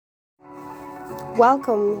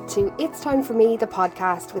Welcome to It's Time for Me, the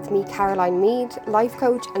podcast with me, Caroline Mead, life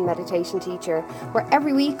coach and meditation teacher, where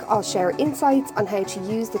every week I'll share insights on how to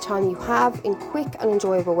use the time you have in quick and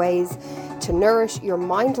enjoyable ways to nourish your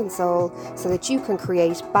mind and soul so that you can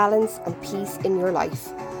create balance and peace in your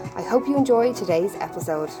life. I hope you enjoy today's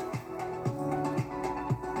episode.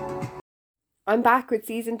 I'm back with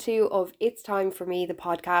season 2 of It's Time for Me, the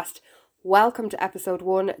podcast. Welcome to episode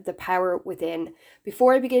 1, The Power Within.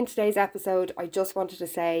 Before I begin today's episode, I just wanted to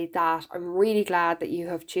say that I'm really glad that you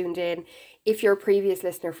have tuned in. If you're a previous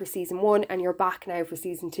listener for season 1 and you're back now for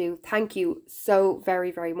season 2, thank you so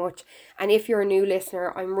very, very much. And if you're a new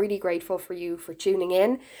listener, I'm really grateful for you for tuning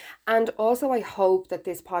in. And also I hope that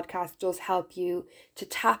this podcast does help you to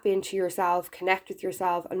tap into yourself, connect with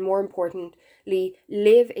yourself, and more importantly,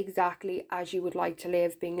 live exactly as you would like to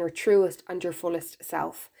live, being your truest and your fullest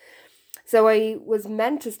self. So I was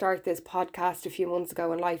meant to start this podcast a few months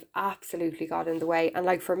ago and life absolutely got in the way. And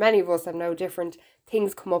like for many of us, I'm no different.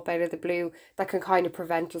 Things come up out of the blue that can kind of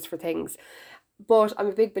prevent us for things. But I'm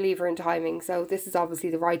a big believer in timing. So this is obviously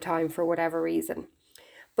the right time for whatever reason.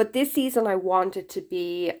 But this season I want it to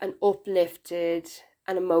be an uplifted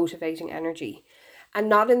and a motivating energy. And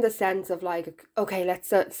not in the sense of like, okay, let's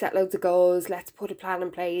set loads of goals, let's put a plan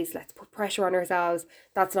in place, let's put pressure on ourselves.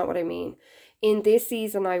 That's not what I mean. In this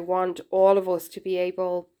season, I want all of us to be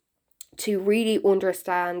able to really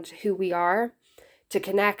understand who we are, to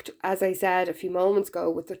connect, as I said a few moments ago,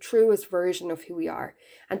 with the truest version of who we are.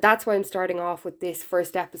 And that's why I'm starting off with this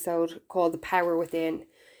first episode called The Power Within.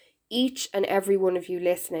 Each and every one of you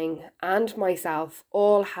listening and myself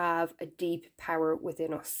all have a deep power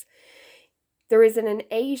within us. There is an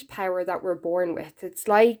innate power that we're born with. It's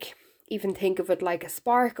like, even think of it like a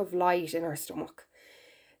spark of light in our stomach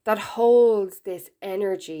that holds this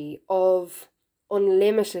energy of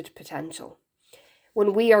unlimited potential.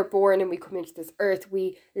 When we are born and we come into this earth,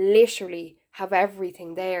 we literally have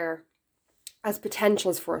everything there as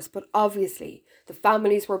potentials for us. But obviously, the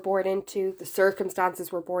families we're born into, the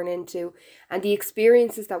circumstances we're born into, and the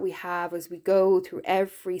experiences that we have as we go through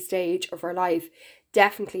every stage of our life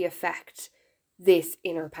definitely affect this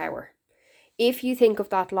inner power. If you think of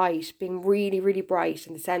that light being really, really bright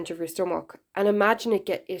in the center of your stomach, and imagine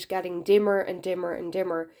it getting dimmer and dimmer and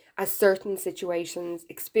dimmer as certain situations,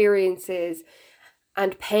 experiences,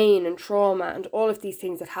 and pain and trauma and all of these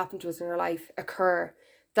things that happen to us in our life occur,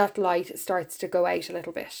 that light starts to go out a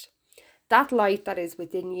little bit. That light that is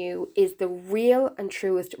within you is the real and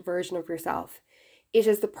truest version of yourself. It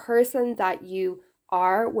is the person that you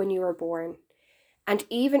are when you were born. And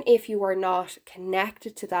even if you are not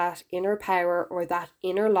connected to that inner power or that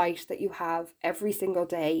inner light that you have every single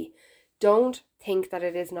day, don't think that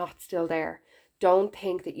it is not still there. Don't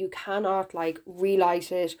think that you cannot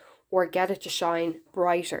relight it or get it to shine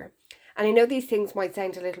brighter. And I know these things might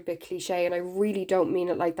sound a little bit cliche, and I really don't mean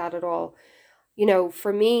it like that at all. You know,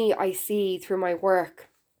 for me, I see through my work,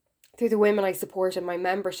 through the women I support in my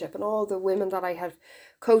membership and all the women that I have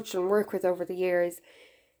coached and worked with over the years,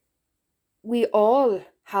 we all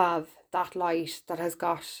have that light that has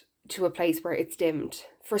got to a place where it's dimmed.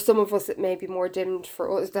 For some of us, it may be more dimmed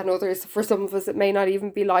for us than others. For some of us, it may not even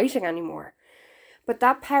be lighting anymore. But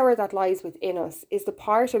that power that lies within us is the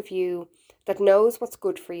part of you that knows what's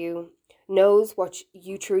good for you, knows what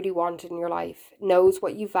you truly want in your life, knows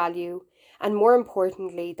what you value, and more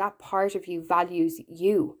importantly, that part of you values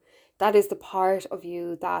you. That is the part of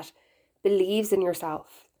you that believes in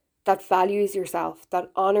yourself, that values yourself,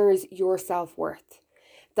 that honors your self-worth,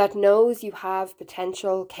 that knows you have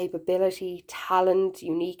potential, capability, talent,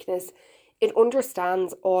 uniqueness. It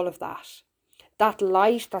understands all of that. That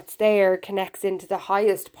light that's there connects into the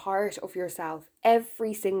highest part of yourself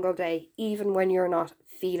every single day, even when you're not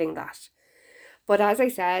feeling that. But as I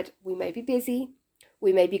said, we may be busy.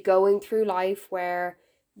 We may be going through life where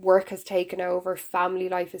work has taken over, family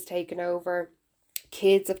life has taken over,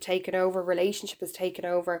 kids have taken over, relationship has taken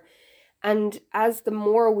over. And as the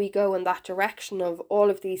more we go in that direction of all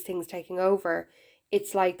of these things taking over,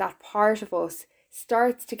 it's like that part of us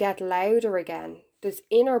starts to get louder again. This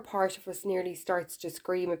inner part of us nearly starts to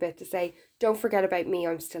scream a bit to say, don't forget about me,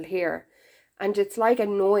 I'm still here. And it's like a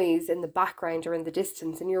noise in the background or in the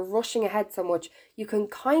distance, and you're rushing ahead so much, you can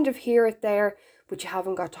kind of hear it there, but you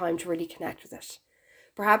haven't got time to really connect with it.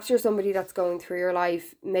 Perhaps you're somebody that's going through your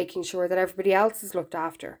life making sure that everybody else is looked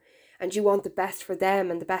after, and you want the best for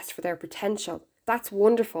them and the best for their potential. That's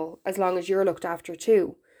wonderful, as long as you're looked after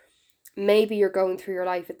too. Maybe you're going through your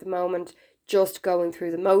life at the moment just going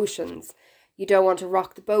through the motions. You don't want to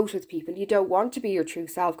rock the boat with people. You don't want to be your true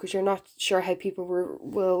self because you're not sure how people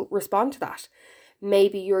will respond to that.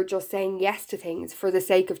 Maybe you're just saying yes to things for the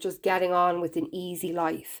sake of just getting on with an easy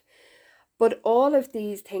life. But all of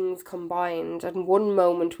these things combined, and one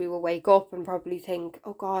moment we will wake up and probably think,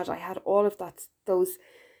 oh God, I had all of those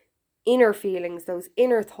inner feelings, those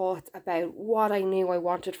inner thoughts about what I knew I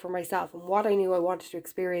wanted for myself and what I knew I wanted to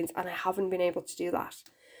experience, and I haven't been able to do that.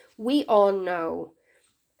 We all know,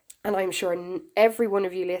 and I'm sure every one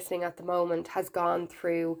of you listening at the moment has gone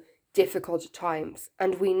through difficult times,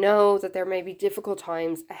 and we know that there may be difficult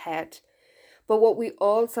times ahead. But what we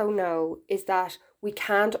also know is that we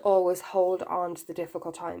can't always hold on to the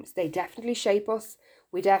difficult times. They definitely shape us.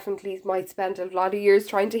 We definitely might spend a lot of years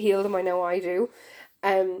trying to heal them. I know I do.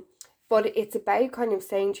 But it's about kind of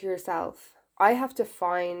saying to yourself, I have to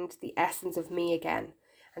find the essence of me again.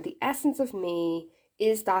 And the essence of me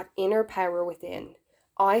is that inner power within.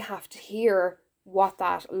 I have to hear what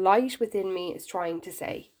that light within me is trying to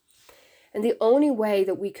say. And the only way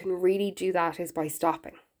that we can really do that is by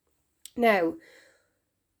stopping. Now,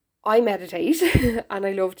 I meditate and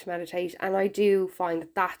I love to meditate, and I do find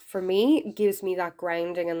that for me gives me that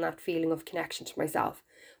grounding and that feeling of connection to myself.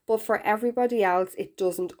 But for everybody else, it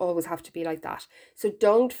doesn't always have to be like that. So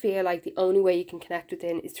don't feel like the only way you can connect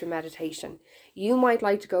within is through meditation. You might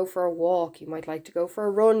like to go for a walk, you might like to go for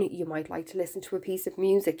a run, you might like to listen to a piece of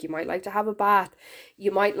music, you might like to have a bath,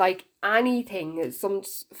 you might like anything, some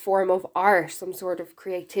form of art, some sort of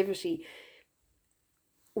creativity.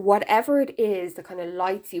 Whatever it is that kind of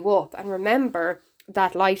lights you up. And remember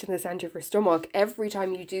that light in the center of your stomach. Every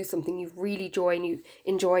time you do something you really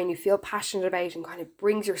enjoy and you feel passionate about and kind of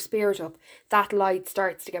brings your spirit up, that light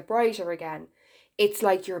starts to get brighter again. It's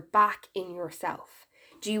like you're back in yourself.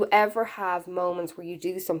 Do you ever have moments where you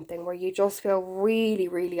do something where you just feel really,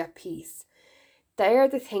 really at peace? They're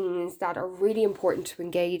the things that are really important to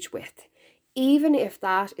engage with. Even if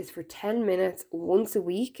that is for 10 minutes once a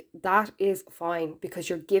week, that is fine because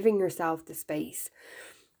you're giving yourself the space.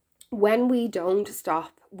 When we don't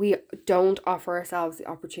stop, we don't offer ourselves the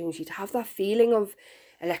opportunity to have that feeling of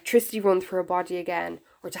electricity run through our body again,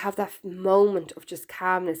 or to have that moment of just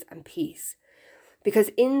calmness and peace. Because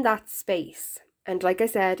in that space, and like I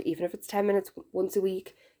said, even if it's 10 minutes once a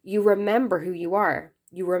week, you remember who you are.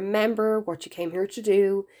 You remember what you came here to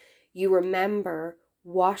do. You remember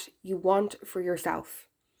what you want for yourself.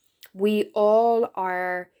 We all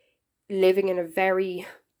are living in a very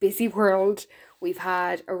busy world. We've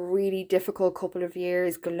had a really difficult couple of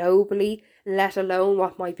years globally, let alone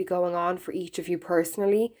what might be going on for each of you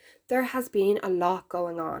personally. There has been a lot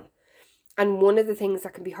going on. And one of the things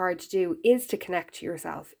that can be hard to do is to connect to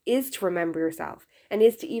yourself, is to remember yourself, and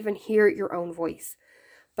is to even hear your own voice.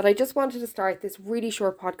 But I just wanted to start this really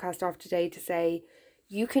short podcast off today to say,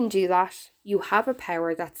 you can do that. You have a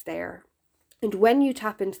power that's there. And when you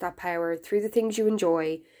tap into that power through the things you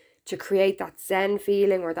enjoy to create that Zen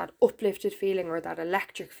feeling or that uplifted feeling or that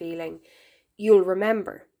electric feeling, you'll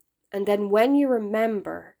remember. And then when you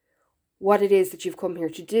remember what it is that you've come here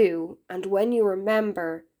to do, and when you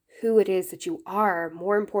remember who it is that you are,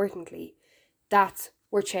 more importantly, that's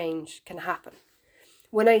where change can happen.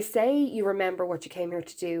 When I say you remember what you came here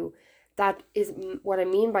to do, that is what I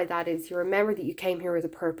mean by that is you remember that you came here with a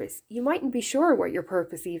purpose. You mightn't be sure what your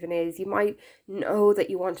purpose even is. You might know that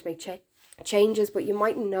you want to make changes, but you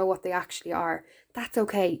mightn't know what they actually are. That's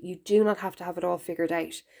okay. You do not have to have it all figured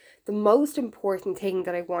out. The most important thing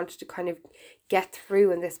that I wanted to kind of get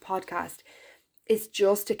through in this podcast is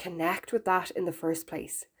just to connect with that in the first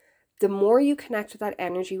place. The more you connect with that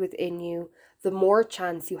energy within you, the more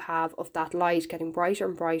chance you have of that light getting brighter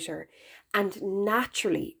and brighter. And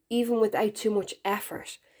naturally, even without too much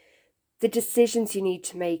effort, the decisions you need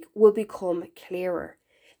to make will become clearer.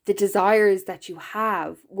 The desires that you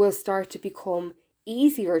have will start to become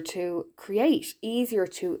easier to create, easier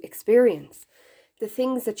to experience. The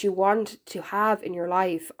things that you want to have in your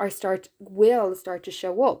life will start to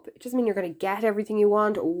show up. It doesn't mean you're going to get everything you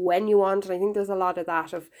want when you want. And I think there's a lot of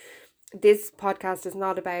that. Of this podcast is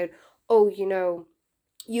not about,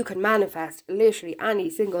 you can manifest literally any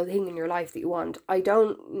single thing in your life that you want. I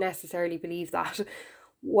don't necessarily believe that.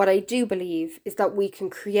 What I do believe is that we can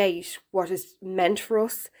create what is meant for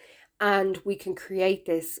us, and we can create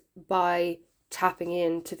this by tapping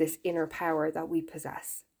into this inner power that we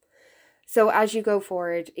possess. So as you go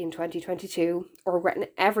forward in 2022, or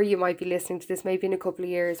whenever you might be listening to this, maybe in a couple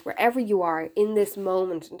of years, wherever you are in this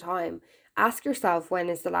moment in time, ask yourself, when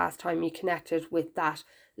is the last time you connected with that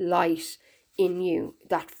light in you,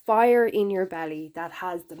 that fire in your belly that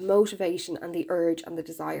has the motivation and the urge and the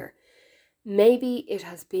desire? Maybe it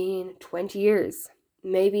has been 20 years.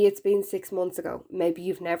 Maybe it's been 6 months ago. Maybe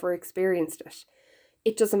you've never experienced it.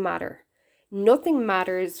 It doesn't matter. Nothing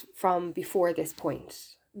matters from before this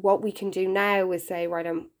point. What we can do now is say, right,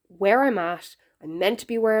 I'm where I'm at. I'm meant to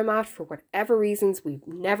be where I'm at for whatever reasons we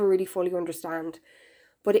never really fully understand.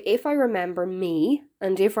 But if I remember me,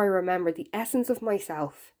 and if I remember the essence of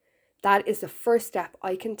myself, that is the first step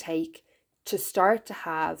I can take to start to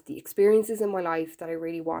have the experiences in my life that I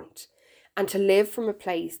really want, and to live from a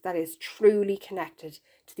place that is truly connected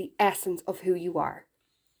to the essence of who you are.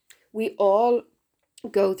 We all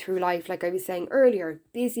go through life, like I was saying earlier,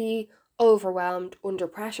 busy, overwhelmed, under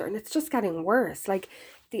pressure, and it's just getting worse. Like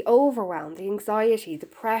the overwhelm, the anxiety, the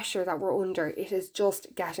pressure that we're under, it is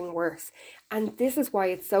just getting worse. And this is why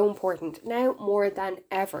it's so important now more than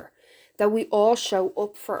ever that we all show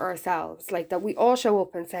up for ourselves, like that we all show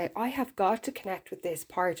up and say, I have got to connect with this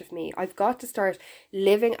part of me. I've got to start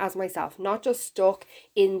living as myself, not just stuck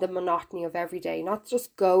in the monotony of every day, not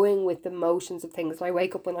just going with the motions of things. And I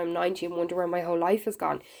wake up when I'm 90 and wonder where my whole life has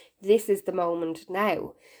gone. This is the moment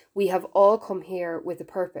now. We have all come here with a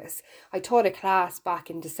purpose. I taught a class back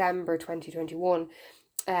in December 2021,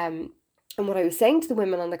 and what I was saying to the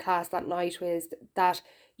women on the class that night was that,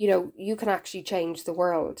 you know, you can actually change the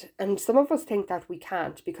world. And some of us think that we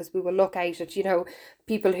can't, because we will look out at, you know,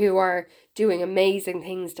 people who are doing amazing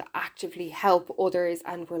things to actively help others.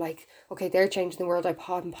 And we're like, okay, they're changing the world. I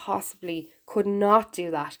possibly could not do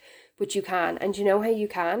that. But you can. And you know how you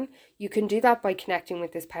can? You can do that by connecting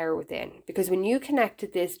with this power within. Because when you connect to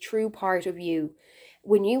this true part of you,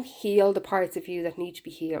 when you heal the parts of you that need to be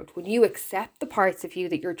healed, when you accept the parts of you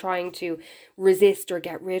that you're trying to resist or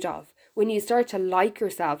get rid of, when you start to like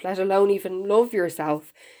yourself, let alone even love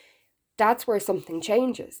yourself, that's where something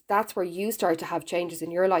changes. That's where you start to have changes in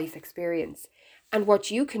your life experience. And what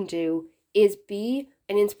you can do is be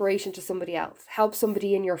an inspiration to somebody else, help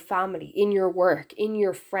somebody in your family, in your work, in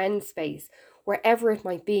your friend space, wherever it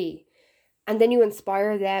might be. And then you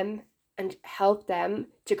inspire them and help them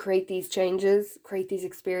to create these changes, create these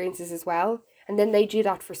experiences as well. And then they do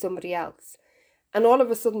that for somebody else. And all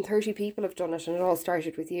of a sudden 30 people have done it, and it all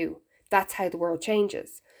started with you. That's how the world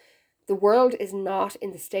changes. The world is not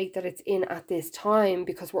in the state that it's in at this time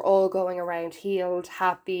because we're all going around healed,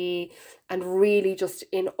 happy, and really just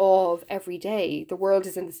in awe of every day. The world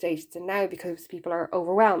is in the state it's in now because people are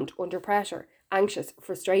overwhelmed, under pressure, anxious,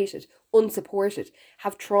 frustrated, unsupported,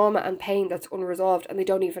 have trauma and pain that's unresolved, and they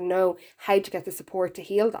don't even know how to get the support to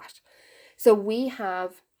heal that. So we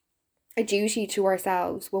have a duty to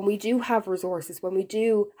ourselves when we do have resources, when we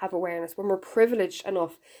do have awareness, when we're privileged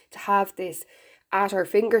enough to have this at our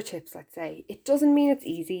fingertips, let's say. It doesn't mean it's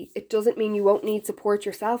easy. It doesn't mean you won't need support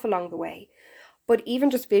yourself along the way. But even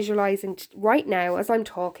just visualizing right now as I'm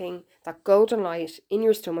talking, that golden light in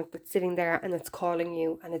your stomach that's sitting there and it's calling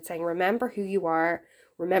you and it's saying, remember who you are,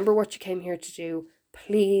 remember what you came here to do.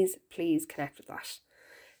 Please, please connect with that.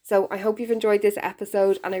 So I hope you've enjoyed this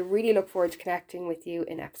episode, and I really look forward to connecting with you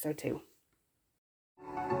in episode 2.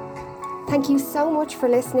 Thank you so much for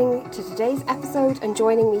listening to today's episode and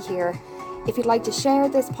joining me here. If you'd like to share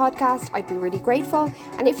this podcast, I'd be really grateful.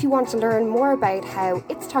 And if you want to learn more about how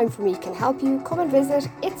It's Time For Me can help you, come and visit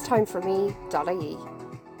itstimefore.me.ie.